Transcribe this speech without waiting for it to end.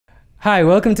Hi,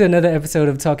 welcome to another episode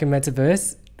of Talking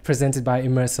Metaverse, presented by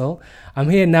Immersal.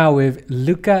 I'm here now with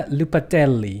Luca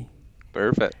Lupatteli.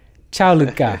 Perfect. Ciao,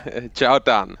 Luca. Ciao,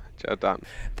 Dan. Ciao, Dan.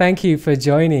 Thank you for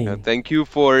joining. Thank you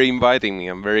for inviting me.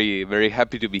 I'm very, very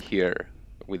happy to be here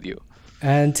with you.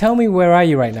 And tell me, where are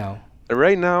you right now?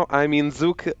 Right now, I'm in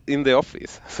Zug in the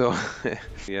office. So,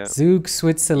 yeah. Zug,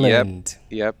 Switzerland.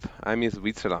 Yep. I'm in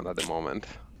Switzerland at the moment.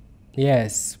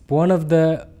 Yes, one of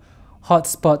the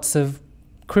hotspots of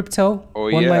crypto,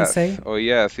 Oh, one might yes. say. Oh,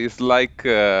 yes. It's like,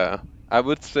 I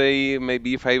would say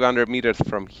maybe 500 meters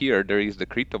from here, there is the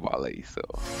Crypto Valley. So.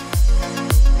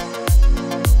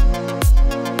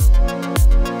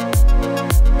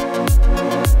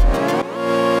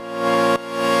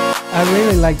 I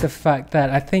really like the fact that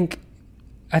I think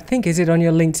is it on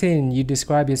your LinkedIn you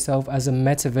describe yourself as a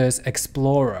metaverse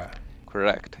explorer.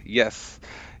 Correct. Yes.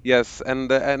 Yes. And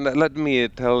let me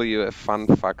tell you a fun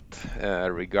fact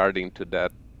regarding to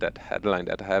that headline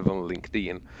that I have on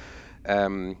LinkedIn.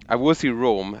 I was in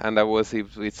Rome and I was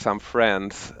with some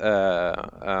friends,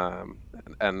 and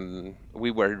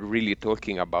we were really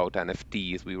talking about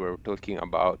NFTs. We were talking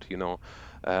about, and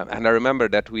I remember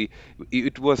that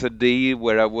it was a day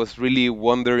where I was really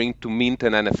wondering to mint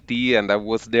an NFT, and I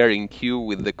was there in queue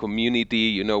with the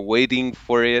community, waiting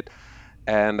for it.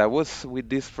 And I was with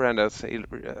this friend. I say,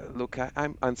 look,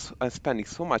 I'm spending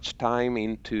so much time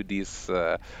into this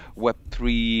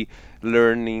Web3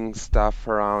 learning stuff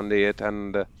around it,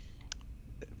 and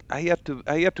I had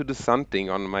to do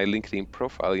something on my LinkedIn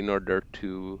profile in order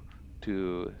to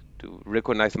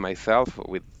recognize myself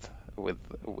with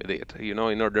it. In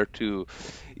order to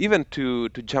even to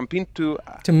jump into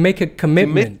To make a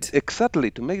commitment.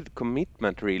 to make the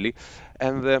commitment really,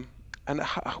 and.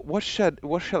 What shall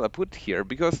I put here?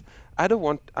 Because I don't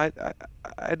want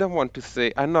to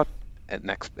say I'm not a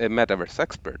metaverse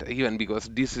expert, even because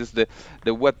this is the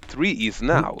Web3 is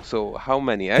now. So how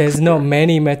many There's not experts?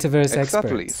 many metaverse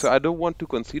Exactly. experts. So I don't want to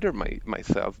consider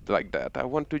myself like that. I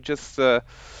want to just I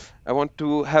want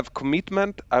to have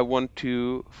commitment. I want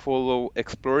to follow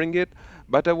exploring it,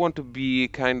 but I want to be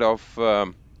kind of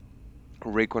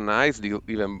recognized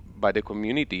even by the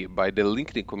community, by the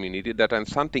LinkedIn community, that I'm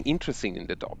something interesting in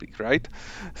the topic, right?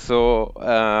 So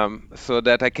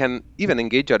that I can even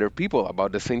engage other people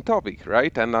about the same topic,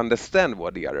 right? And understand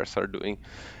what the others are doing.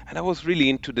 And I was really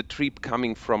into the trip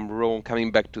coming from Rome,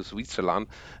 coming back to Switzerland.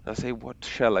 And I say, what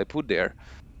shall I put there?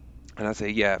 And I say,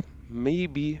 yeah,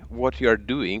 maybe what you are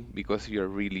doing, because you're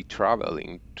really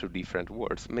traveling to different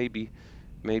worlds, maybe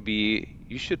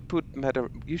you should put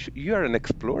you are an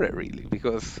explorer really,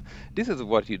 because this is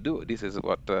what you do. This is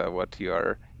what you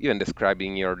are even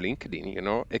describing in your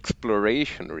LinkedIn,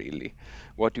 exploration really.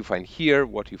 What you find here,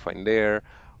 what you find there,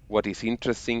 what is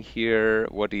interesting here,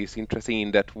 what is interesting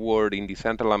in that world in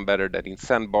Decentraland better than in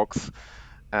Sandbox.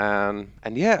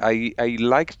 And yeah, I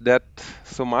liked that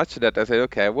so much that I said,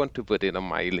 okay, I want to put it on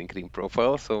my LinkedIn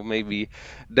profile. So maybe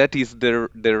that is the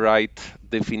right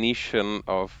definition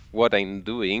of what I'm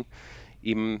doing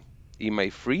in my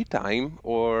free time,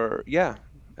 or yeah,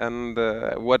 and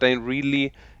what I'm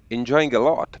really enjoying a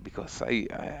lot, because I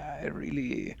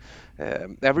really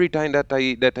every time that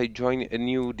I join a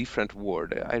new different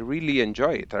world, I really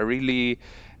enjoy it. I really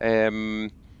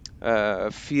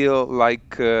feel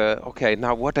like okay,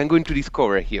 now what I'm going to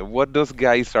discover here, what those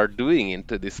guys are doing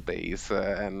into this space,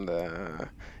 and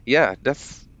yeah,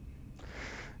 that's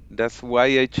why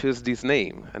I chose this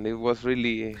name, and it was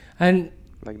really And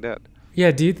like that.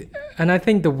 yeah, and I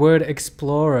think the word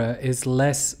explorer is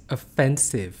less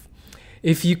offensive.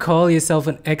 If you call yourself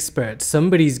an expert,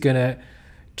 somebody's gonna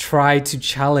try to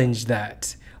challenge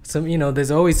that.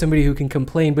 There's always somebody who can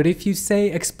complain, but if you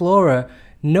say explorer,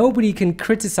 nobody can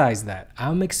criticize that.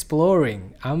 I'm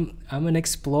exploring. I'm an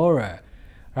explorer,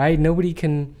 right? Nobody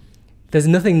can. There's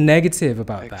nothing negative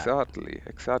about that.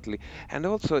 Exactly. And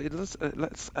also, it was,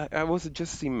 I was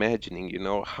just imagining,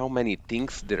 how many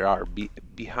things there are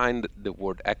behind the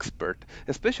word expert,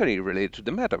 especially related to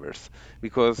the metaverse,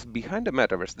 because behind the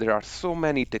metaverse there are so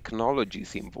many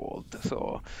technologies involved.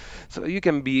 So you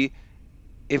can be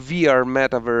a VR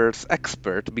metaverse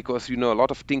expert because you know a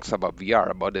lot of things about VR,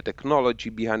 about the technology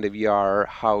behind the VR,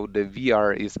 how the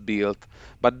VR is built.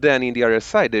 But then in the other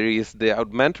side, there is the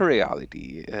augmented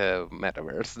reality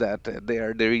metaverse that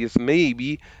there is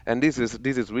maybe, and this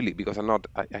is really because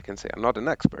I can say I'm not an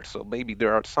expert, so maybe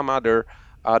there are some other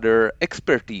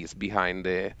expertise behind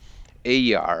the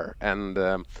AR. And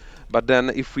but then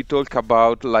if we talk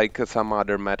about like some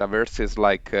other metaverses,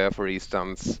 like for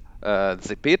instance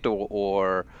Zepeto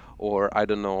or I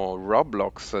don't know,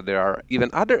 Roblox. There are even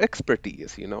other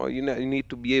expertise. You need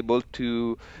to be able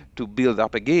to build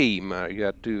up a game.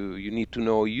 You need to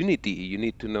know Unity. You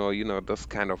need to know those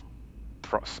kind of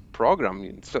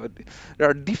programming. So there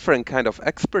are different kind of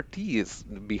expertise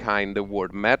behind the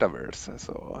word metaverse.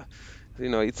 So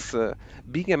it's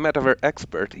being a metaverse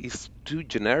expert is too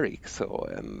generic. So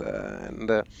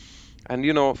and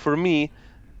for me,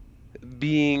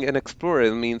 being an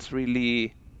explorer means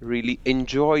really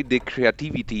enjoy the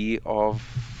creativity of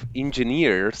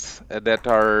engineers that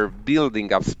are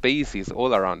building up spaces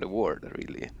all around the world,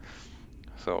 really.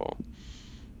 So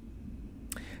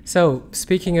So,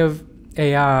 speaking of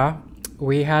AR,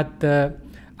 we had the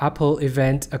Apple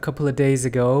event a couple of days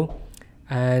ago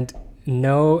and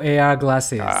no AR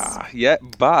glasses. yeah,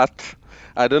 but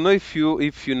I don't know if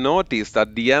you noticed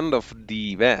at the end of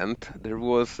the event there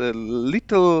was a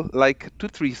little, like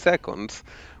 2-3 seconds,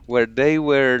 where they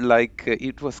were like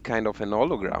it was kind of an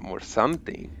hologram or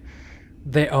something.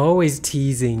 They're always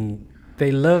teasing.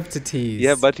 They love to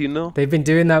Yeah, tease. but They've been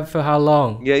doing that for how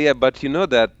long? yeah, but you know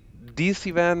that this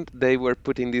event they were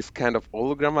putting this kind of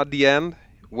hologram at the end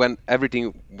when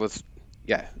everything was,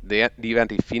 yeah, the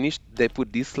event is finished. They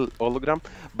put this hologram,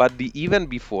 but the event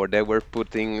before they were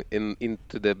putting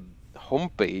into the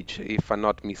homepage, if I'm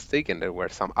not mistaken, there were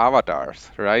some avatars,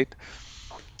 right?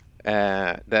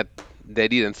 That they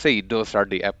didn't say those are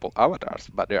the Apple avatars,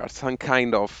 but there are some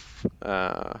kind of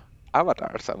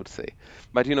avatars, I would say.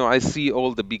 But I see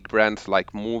all the big brands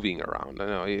like moving around.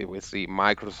 We see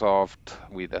Microsoft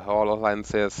with the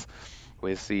HoloLenses.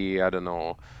 We see, I don't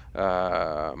know,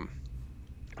 um,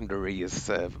 there is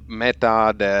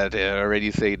Meta that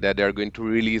already say that they're going to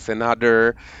release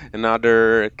another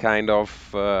kind of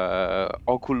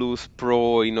Oculus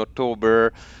Pro in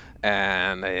October,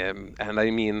 and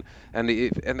I mean, and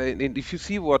if you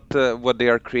see what they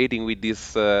are creating with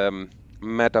this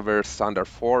metaverse standard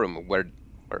forum, where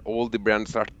all the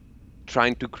brands are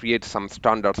trying to create some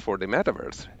standards for the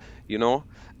metaverse, you know,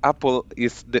 Apple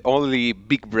is the only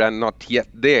big brand not yet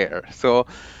there. So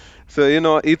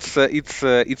it's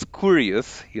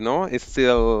curious, it's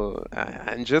still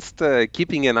and just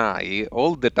keeping an eye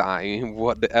all the time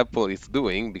what the Apple is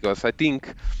doing, because I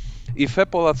think if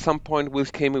Apple at some point will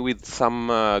come with some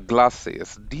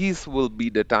glasses, this will be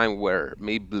the time where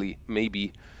maybe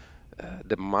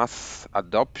the mass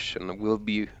adoption will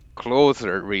be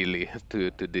closer really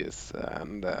to this,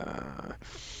 and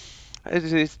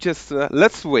it's just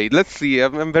let's wait, let's see.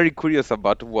 I'm very curious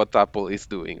about what Apple is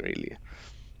doing really.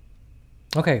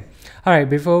 Okay. All right.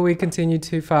 Before we continue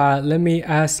too far, let me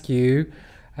ask you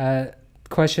a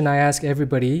question I ask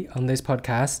everybody on this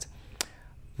podcast.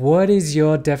 What is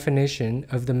your definition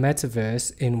of the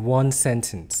metaverse in one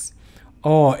sentence?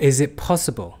 Or is it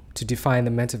possible to define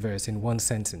the metaverse in one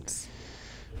sentence?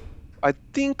 I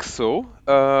think so.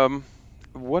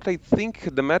 What I think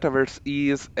the metaverse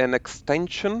is an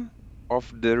extension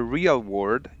of the real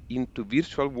world into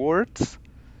virtual worlds.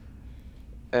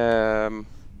 Um,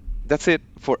 that's it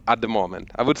for at the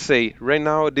moment. I would say right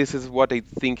now this is what I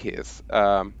think is.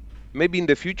 Maybe in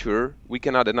the future we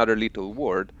can add another little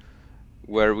word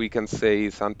where we can say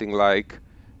something like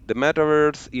the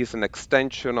metaverse is an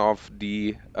extension of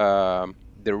the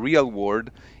real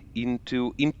world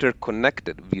into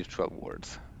interconnected virtual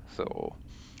worlds. So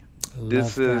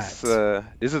this Love is that.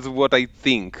 this is what I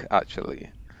think actually.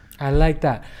 I like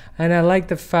that. And I like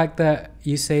the fact that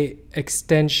you say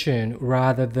extension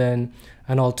rather than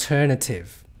an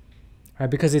alternative, right?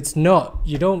 Because it's not,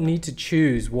 you don't need to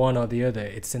choose one or the other.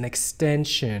 It's an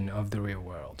extension of the real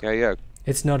world. Yeah.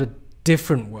 It's not a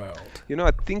different world.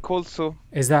 I think also,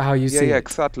 Is that how you see yeah, it?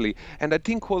 exactly. And I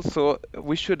think also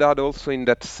we should add also in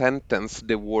that sentence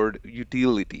the word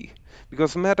utility.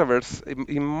 Because metaverse,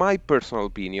 in my personal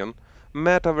opinion,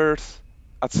 metaverse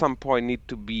at some point need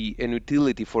to be an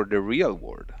utility for the real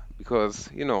world. Because,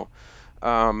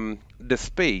 the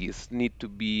space need to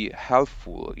be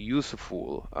helpful,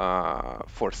 useful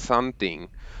for something,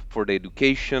 for the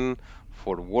education,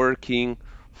 for working,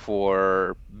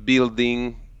 for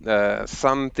building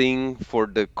something for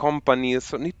the companies.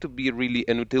 So need to be really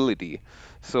an utility.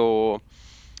 So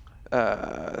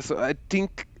I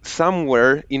think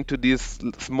somewhere into this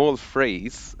small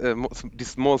phrase, this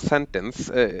small sentence,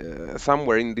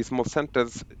 somewhere in this small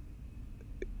sentence,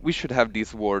 we should have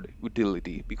this word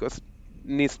utility, because it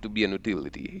needs to be an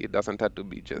utility. It doesn't have to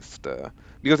be just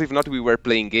because if not, we were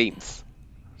playing games.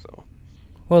 So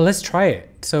Well, let's try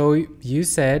it. So you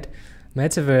said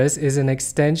metaverse is an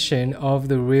extension of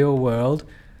the real world.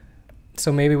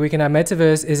 So maybe we can have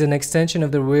metaverse is an extension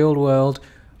of the real world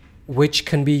which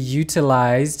can be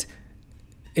utilized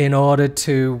in order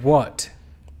to what?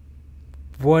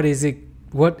 what is it?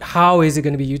 How is it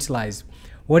going to be utilized?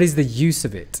 What is the use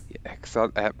of it?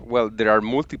 Well, there are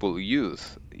multiple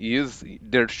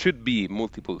there should be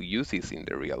multiple uses in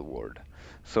the real world.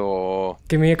 So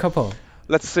Give me a couple.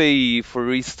 let's say,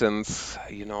 for instance,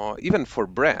 even for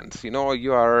brands,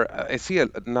 I see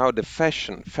now the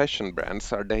fashion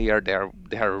brands they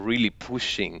are really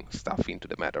pushing stuff into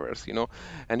the metaverse,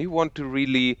 and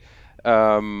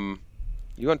um,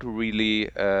 you want to really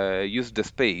use the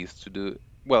space to do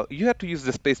well. You have to use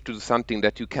the space to do something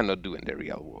that you cannot do in the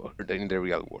real world,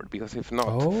 because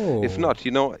Oh,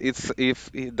 if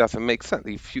it doesn't make sense.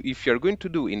 If you're going to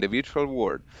do in the virtual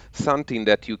world something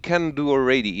that you can do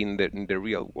already in the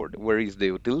real world, where is the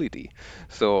utility?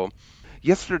 So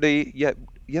yesterday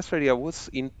I was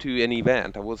into an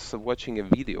event. I was watching a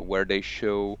video where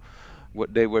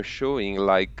what they were showing,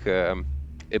 like, a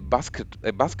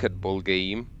basketball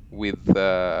game with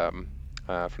from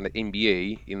the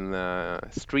NBA in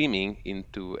streaming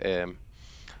into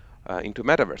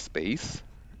metaverse space,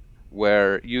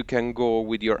 where you can go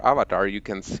with your avatar, you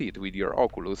can sit with your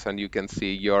Oculus, and you can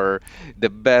see the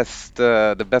best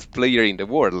player in the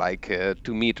world, like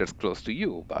 2 meters close to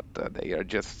you, but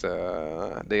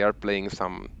they are playing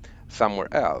somewhere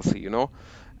else,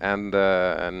 and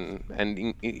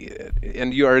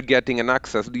you are getting an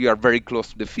access. You are very close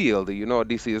to the field.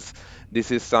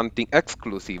 This is something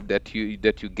exclusive that you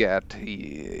get,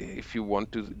 if you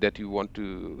want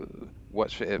to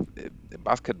watch a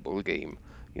basketball game,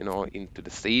 into the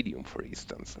stadium, for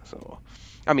instance. So,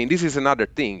 I mean, this is another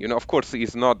thing. Of course,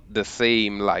 it's not the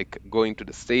same like going to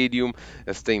the stadium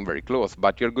and staying very close,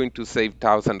 but you're going to save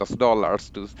thousands of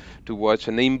dollars to watch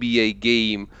an NBA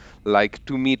game like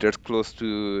 2 meters close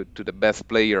to the best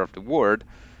player of the world.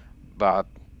 But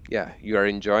yeah, you are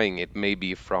enjoying it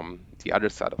maybe from the other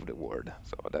side of the world.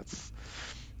 So that's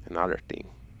another thing.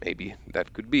 Maybe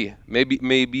that could be.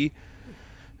 Maybe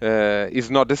it's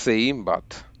not the same,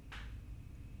 but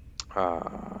uh,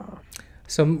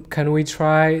 so can we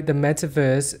try the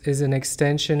metaverse is an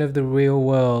extension of the real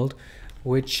world,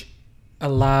 which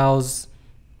allows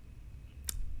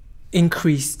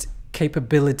increased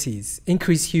capabilities,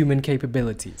 increased human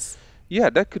capabilities? yeah,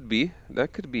 that could be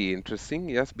interesting.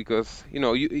 Yes, because in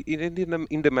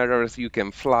the metaverse you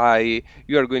can fly.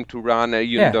 You are going to run, and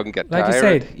you Yeah, don't get like you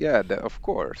tired. said, Yeah, of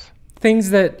course. things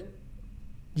that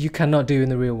you cannot do in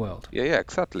the real world. Yeah, yeah,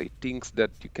 exactly. Things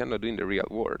that you cannot do in the real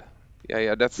world. Yeah,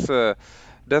 yeah. That's.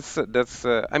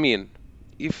 I mean,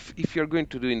 if you're going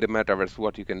to do in the metaverse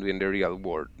what you can do in the real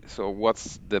world, so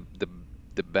what's the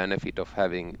benefit of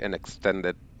having an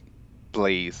extended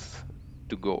place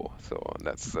to go? So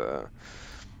that's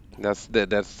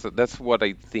what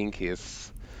I think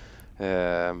is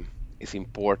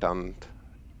important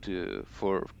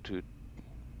for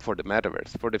the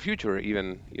metaverse, for the future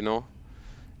even.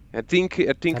 I think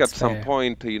at That's some fair.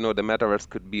 point, the metaverse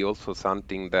could be also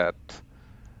something that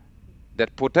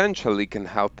potentially can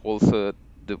help also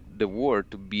the world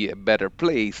to be a better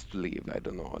place to live. I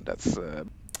don't know. That's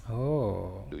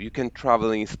Oh, You can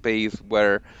travel in space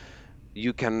where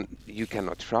you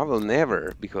cannot travel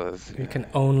never, because you can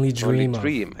only only dream of.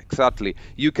 dream. Exactly.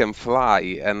 You can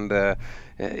fly, and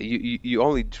you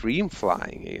only dream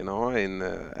flying,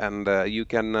 and you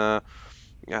can.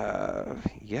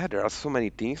 Yeah, there are so many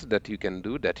things that you can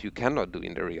do that you cannot do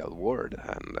in the real world,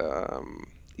 and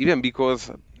even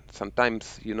because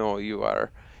sometimes you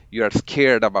are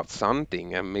scared about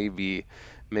something, and maybe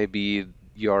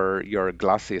your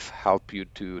glasses help you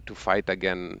to fight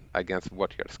again against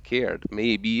what you're scared.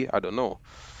 Maybe, I don't know.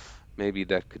 Maybe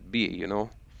that could be. All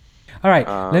right,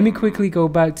 let me Um, quickly go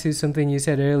back to something you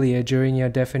said earlier during your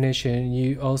definition.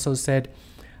 You also said,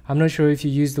 I'm not sure if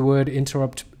you used the word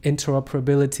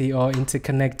interoperability or yeah,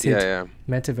 interconnected yeah.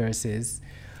 metaverses.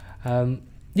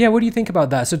 Yeah, what do you think about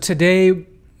that? So today,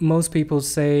 most people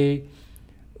say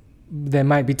there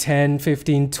might be 10,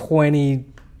 15, 20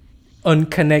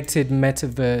 unconnected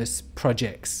metaverse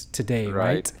projects today, Right.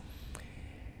 right?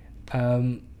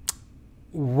 Um,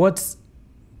 what's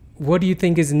what do you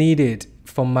think is needed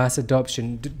for mass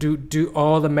adoption? Do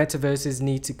all the metaverses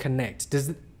need to connect?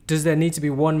 Does there need to be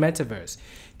one metaverse?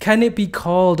 Can it be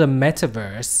called a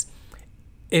metaverse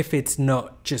if it's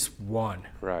not just one?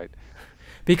 Right.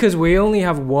 Because we only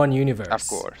have one Of universe.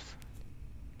 course.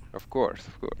 Of course.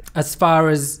 Of course. As far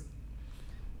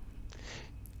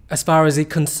as it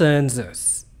concerns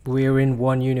us, we're in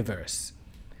one universe.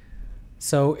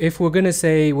 So if we're going to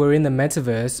say we're in the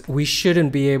metaverse, we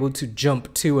shouldn't be able to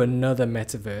jump to another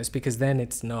metaverse, because then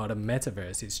it's not a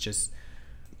metaverse. It's just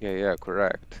Yeah, yeah,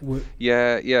 correct. we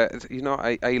Yeah, yeah.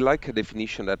 I like a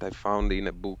definition that I found in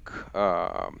a book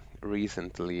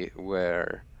recently,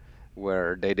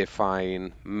 where they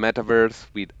define metaverse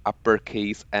with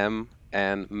uppercase M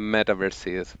and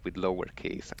metaverses with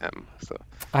lowercase m.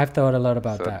 I've thought a lot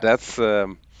about So that.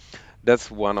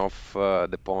 that's one of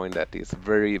the point that is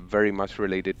very, very much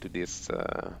related to this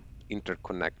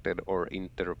interconnected or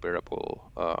interoperable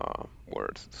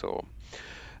words. So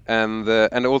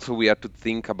and also we have to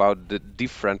think about the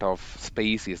different of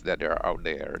spaces that are out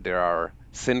there. There are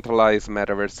centralized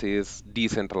metaverses,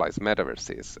 decentralized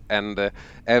metaverses, and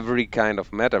every kind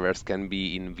of metaverse can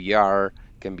be in VR,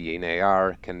 can be in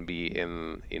AR, can be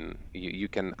in you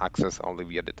can access only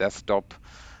via the desktop,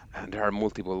 and there are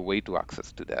multiple way to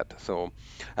access to that. So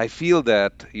I feel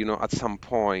that, at some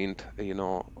point,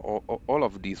 all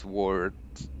of these words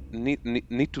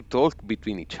need to talk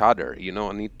between each other,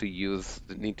 need to use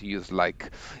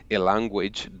like a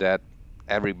language that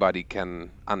everybody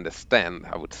can understand,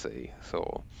 I would say.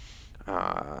 So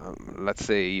let's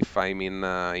say if I'm in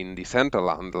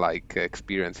Decentraland, like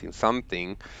experiencing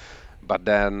something, but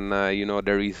then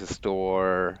there is a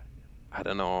store, I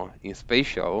don't know, in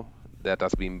Spatial that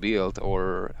has been built,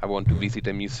 or I want to visit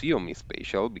a museum in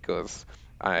Spatial because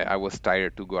I was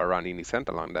tired to go around in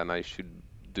Decentraland, and I should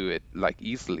do it like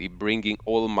easily, bringing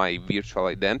all my virtual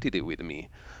identity with me,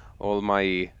 all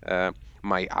my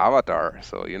avatar.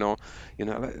 So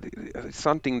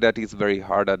something that is very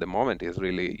hard at the moment is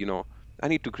really, I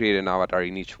need to create an avatar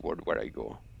in each world where I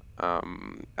go.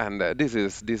 And this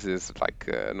is like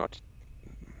not,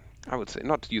 I would say,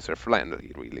 not user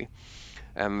friendly really.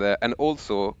 And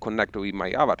also connect with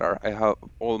my avatar. I have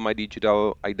all my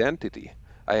digital identity.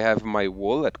 I have my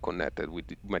wallet connected with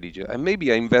my digital, and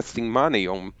maybe I'm investing money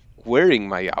on wearing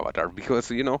my avatar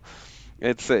because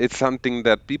it's something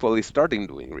that people is starting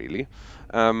doing really.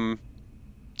 Um,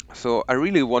 so I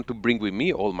really want to bring with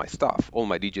me all my stuff, all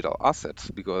my digital assets,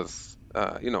 because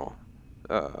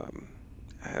um,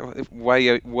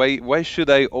 why should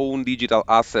I own digital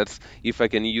assets if I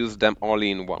can use them only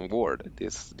in one word?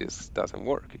 This doesn't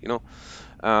work,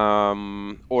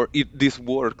 or if this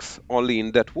works only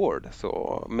in that word.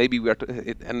 So maybe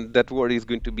and that word is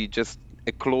going to be just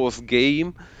a closed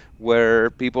game where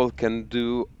people can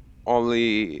do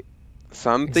only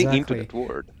something into Exactly. that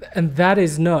word. And that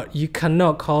is not, you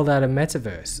cannot call that a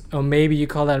metaverse. Or maybe you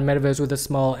call that a metaverse with a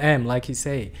small m, like you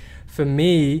say. For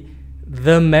me,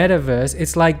 the metaverse,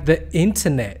 it's like the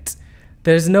internet.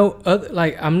 There's no other,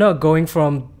 like, I'm not going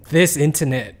from this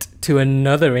internet to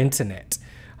another internet.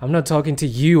 I'm not talking to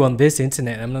you on this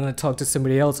internet. I'm not going to talk to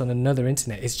somebody else on another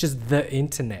internet. It's just the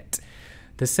internet.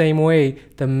 The same way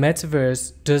the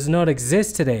metaverse does not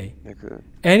exist today.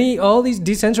 All these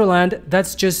Decentraland,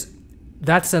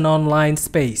 that's an online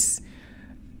space.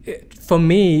 For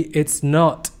me, it's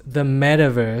not the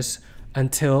metaverse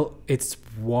until it's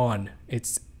one.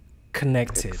 It's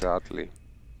connected. Exactly.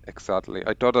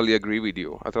 I totally agree with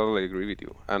you.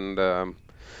 And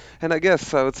I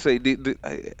guess I would say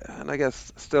and I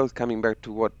guess still coming back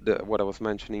to what I was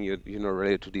mentioning,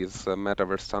 related to this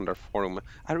metaverse standard forum.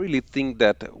 I really think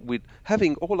that with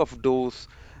having all of those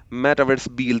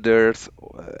metaverse builders,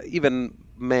 even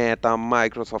Meta,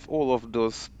 Microsoft, all of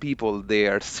those people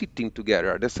there sitting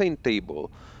together at the same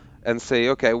table and say,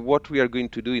 okay, what we are going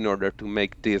to do in order to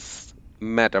make this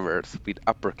metaverse with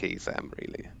uppercase M,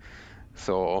 really.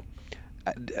 So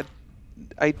I,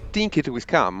 I think it will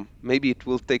come. Maybe it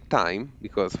will take time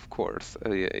because, of course,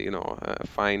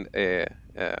 find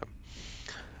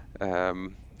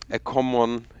um, a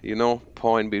common,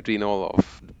 point between all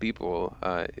of the people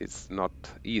is not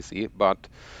easy. But,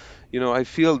 I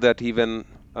feel that even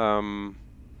the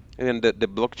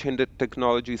blockchain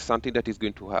technology is something that is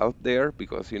going to help there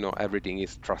because, everything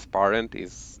is transparent,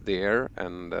 is there,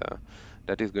 and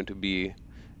that is going to be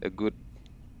a good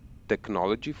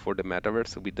technology for the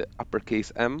metaverse with the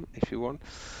uppercase M, if you want.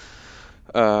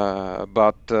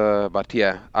 But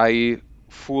yeah, I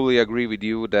fully agree with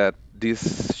you that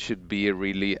this should be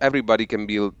really everybody can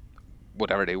build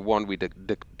whatever they want with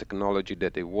the technology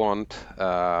that they want,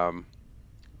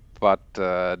 but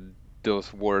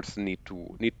those words need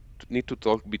to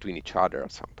talk between each other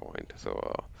at some point.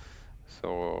 So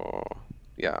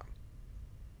yeah.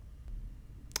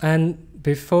 And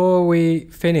before we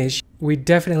finish, we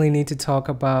definitely need to talk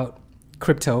about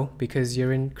crypto because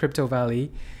you're in Crypto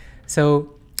Valley.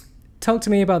 So talk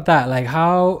to me about that. Like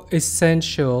how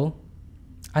essential,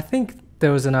 I think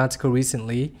there was an article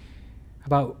recently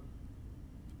about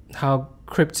how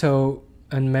crypto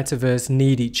and metaverse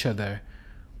need each other.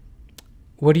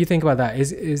 What do you think about that?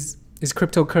 Is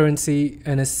cryptocurrency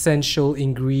an essential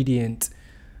ingredient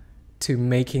to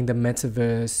making the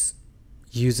metaverse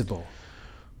usable?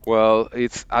 Well,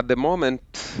 it's at the moment,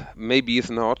 maybe it's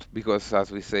not, because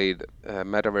as we said,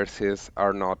 metaverses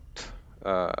are not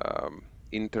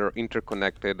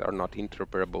interconnected, are not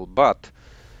interoperable. But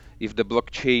if the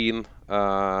blockchain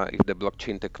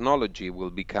technology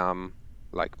will become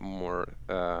like more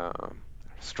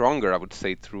stronger, I would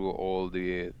say, through all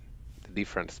the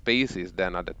different spaces,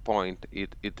 then at that point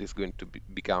it is going to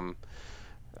become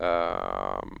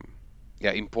um,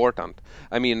 yeah, important.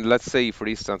 I mean, let's say, for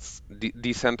instance,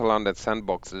 Decentraland and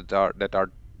Sandbox that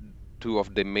are two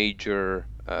of the major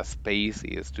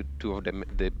spaces, two of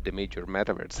the major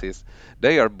metaverses.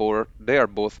 They are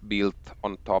both built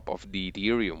on top of the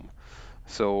Ethereum.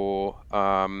 So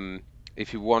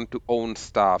if you want to own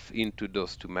stuff into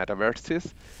those two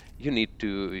metaverses, you need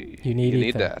to You need you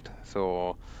need ether. that.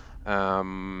 So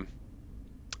um,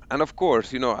 and of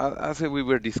course, as we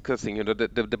were discussing,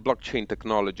 the blockchain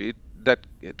technology that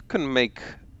it can make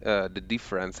the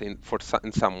difference in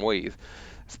some ways,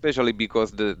 especially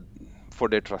because the for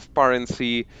the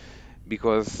transparency,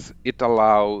 because it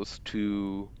allows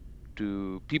to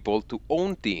people to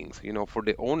own things, for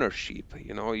the ownership.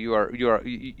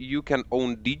 You can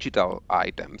own digital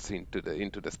items into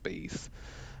the space.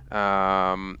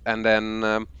 And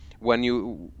then when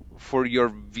you for your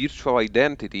virtual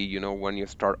identity, when you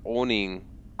start owning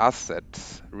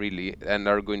assets really and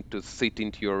are going to sit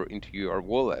into your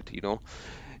wallet,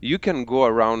 you can go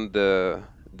around the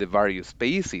various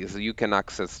spaces. You can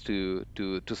access to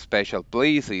special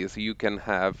places. You can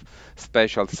have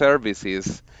special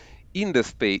services in the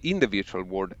space, in the virtual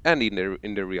world, and in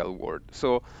the real world.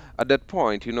 So at that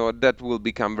point, that will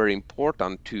become very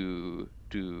important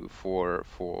for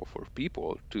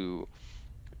people to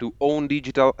own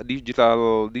digital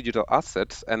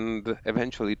assets, and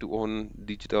eventually to own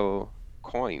digital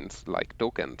coins like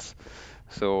tokens.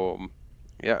 So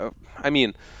yeah, I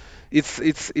mean, it's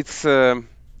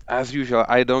as usual.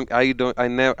 I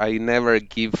never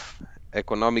give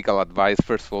economical advice,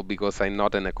 first of all, because I'm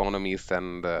not an economist,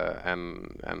 and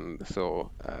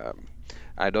so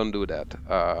I don't do that.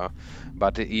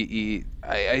 But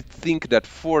I think that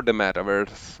for the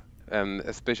metaverse, and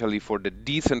especially for the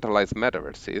decentralized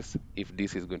metaverses, if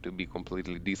this is going to be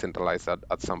completely decentralized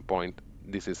at some point,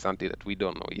 this is something that we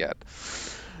don't know yet.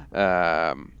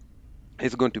 Um,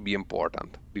 it's going to be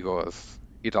important because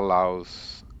it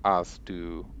allows us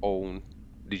to own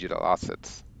digital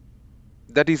assets.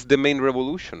 That is the main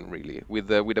revolution, really, with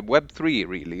the Web3.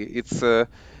 Really, it's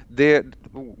there.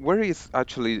 Where is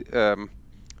actually the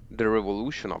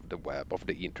revolution of the web, of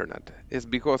the internet, is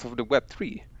because of the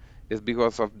Web3. Is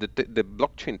because of the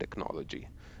blockchain technology,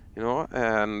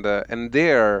 and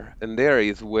there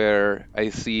is where I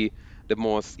see the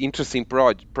most interesting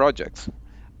projects.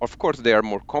 Of course, they are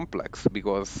more complex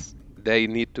because they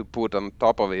need to put on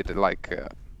top of it like a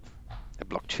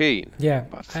blockchain. Yeah,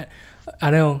 But I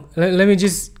know. Let me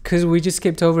just, because we just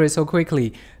skipped over it so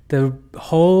quickly. The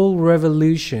whole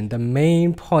revolution, the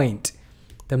main point,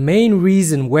 the main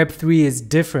reason Web3 is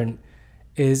different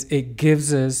is it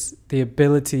gives us the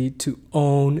ability to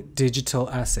own digital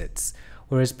assets.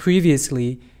 Whereas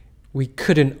previously, we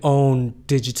couldn't own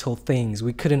digital things.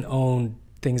 We couldn't own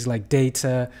things like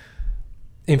data,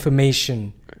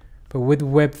 information. But with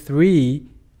Web3,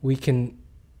 we can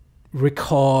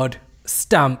record,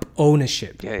 stamp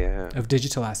ownership yeah, yeah, of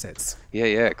digital assets. yeah,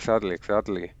 yeah, exactly,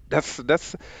 exactly. That's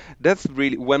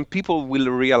really when people will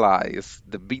realize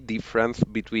the big difference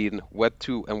between Web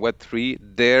 2 and Web 3.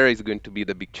 There is going to be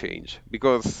the big change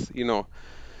because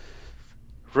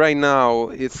right now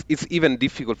it's even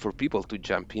difficult for people to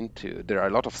jump into. There are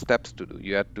a lot of steps to do.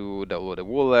 You have to download a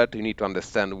wallet. You need to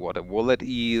understand what a wallet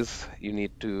is.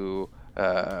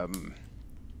 Um,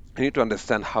 you need to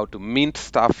understand how to mint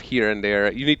stuff here and there.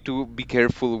 You need to be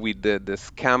careful with the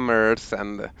scammers,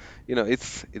 and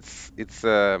it's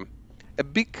a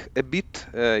bit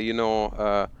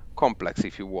complex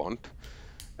if you want.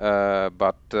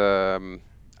 But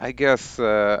I guess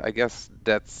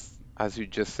that's, as you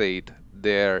just said,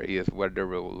 there is where the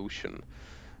revolution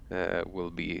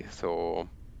will be. So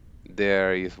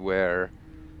there is where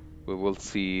we will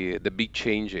see the big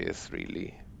changes,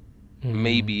 really.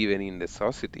 Maybe Mm. even in the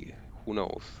society. Who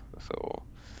knows? So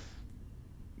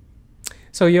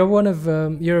So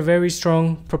you're a very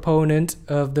strong proponent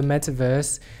of the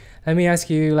metaverse. Let me ask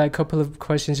you like a couple of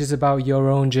questions just about your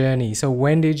own journey. So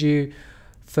when did you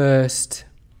first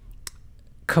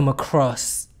come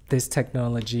across this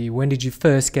technology? When did you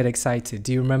first get excited?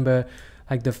 Do you remember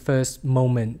like the first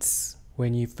moments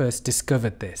when you first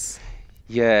discovered this?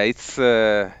 yeah,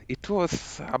 it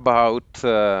was about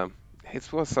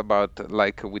it was about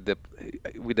like with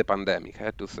the pandemic. I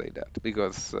had to say that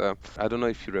because I don't know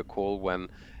if you recall when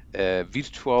a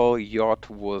virtual yacht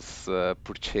was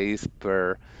purchased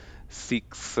per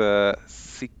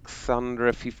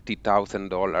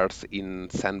 $650,000 in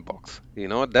Sandbox.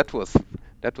 That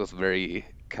was very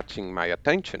catching my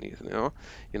attention.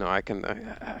 I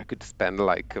could spend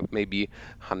like maybe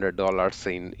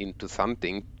 $100 into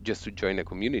something just to join a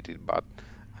community, but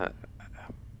uh,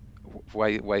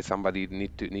 why somebody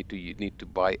need to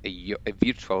buy a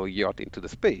virtual yacht into the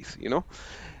space.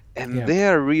 And Yeah.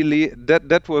 there really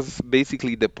that was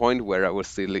basically the point where I was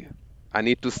silly. I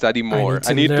need to study I more.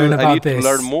 need to learn I about need to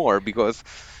learn this. more because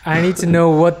I need to know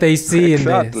what they see in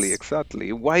exactly, this.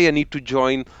 exactly. Why I need to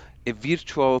join a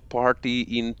virtual party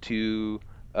into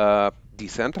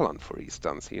Decentraland, for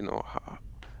instance,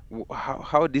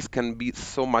 how this can be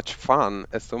so much fun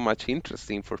and so much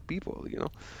interesting for people.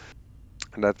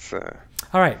 And that's All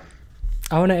right.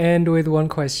 I want to end with one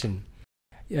question.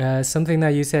 Something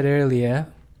that you said earlier.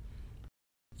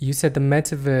 You said the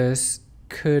metaverse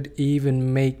could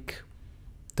even make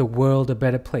the world a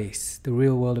better place, the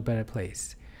real world a better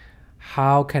place.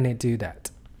 How can it do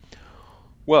that?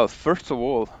 well, first of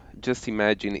all, just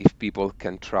imagine if people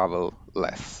can travel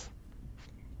less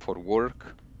for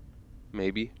work,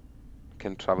 maybe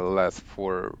can travel less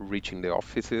for reaching the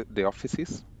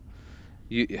offices.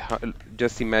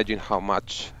 Just imagine how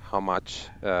much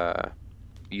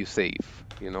you save,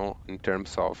 in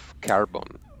terms of carbon.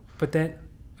 But then,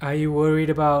 are you worried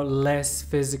about less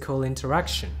physical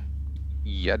interaction?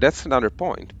 Yeah, that's another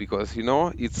point because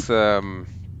it's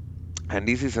and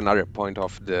this is another point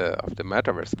of the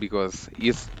metaverse because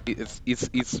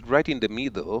it's right in the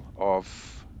middle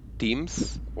of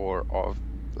Teams or of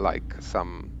like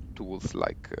some tools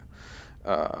like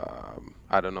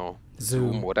I don't know,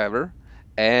 Zoom, Zoom. whatever,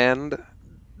 and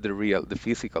the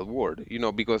physical world,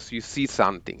 because you see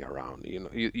something around,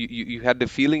 you had the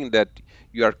feeling that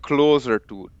you are closer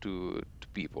to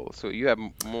people, so you have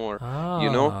more, you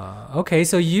know. Ah, okay.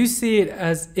 So you see it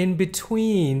as in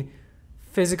between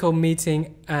physical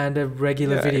meeting and a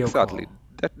regular Yeah, video exactly. call.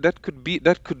 That could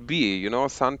be,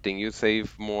 something you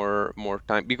save more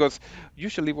time because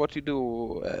usually what you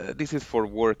do, this is for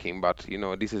working, but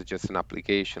this is just an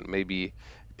application. Maybe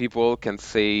people can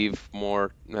save a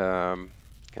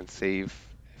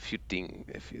few things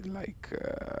if you like.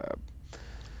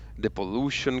 The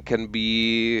pollution can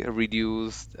be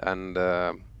reduced, and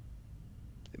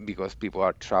because people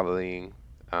are traveling.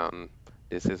 Um,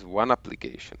 this is one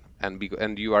application, and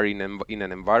you are in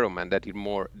an environment that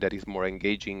is more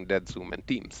engaging than Zoom and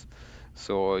Teams.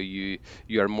 So you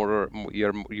are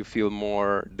you feel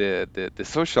more the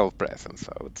social presence,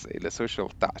 I would say, the social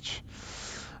touch.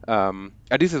 And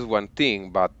this is one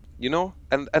thing, but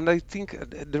and I think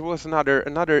there was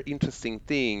another interesting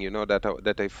thing,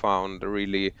 that I found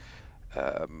really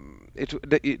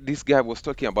this guy was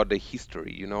talking about the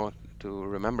history, to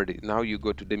remember it. Now you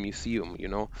go to the museum,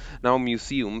 now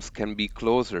museums can be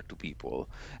closer to people,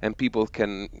 and people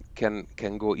can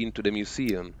go into the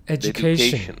museum. The Education.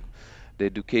 education, the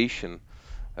education,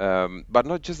 but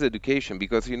not just education,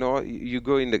 because you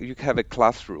go you have a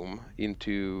classroom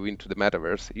into the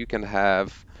metaverse. You can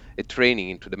have a training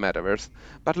into the metaverse,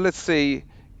 but let's say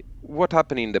what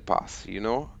happened in the past.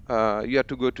 You had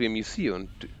to go to a museum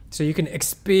So you can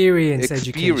experience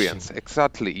education. experience.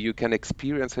 Exactly, you can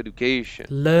experience education.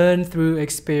 Learn through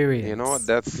You know,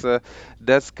 experience.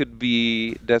 that could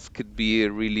be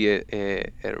really a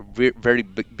very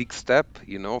big step.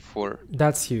 For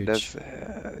That's huge. that's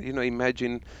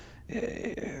imagine.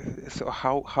 So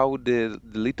how the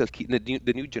little kid,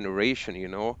 the new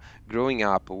generation, growing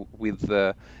up with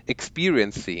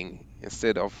experiencing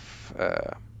instead of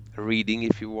reading,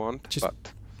 if you want, Just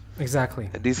but exactly.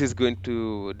 this is going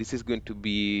to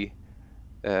be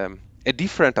a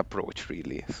different approach,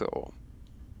 really. So,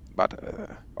 but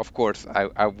of course,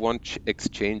 I won't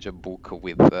exchange a book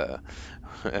with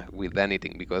with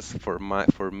anything, because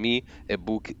for me a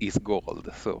book is gold.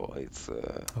 So it's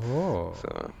Oh,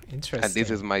 so, and this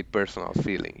is interesting. my personal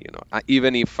feeling.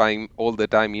 Even if I'm all the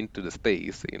time into the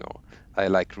space, I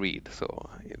like read. So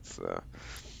it's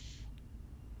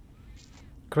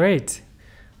Great.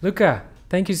 Luca,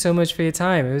 thank you so much for your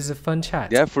time. It was a fun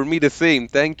chat. yeah, for me the same.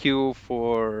 Thank you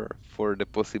for the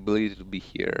possibility to be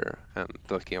here and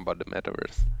talking about the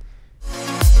metaverse.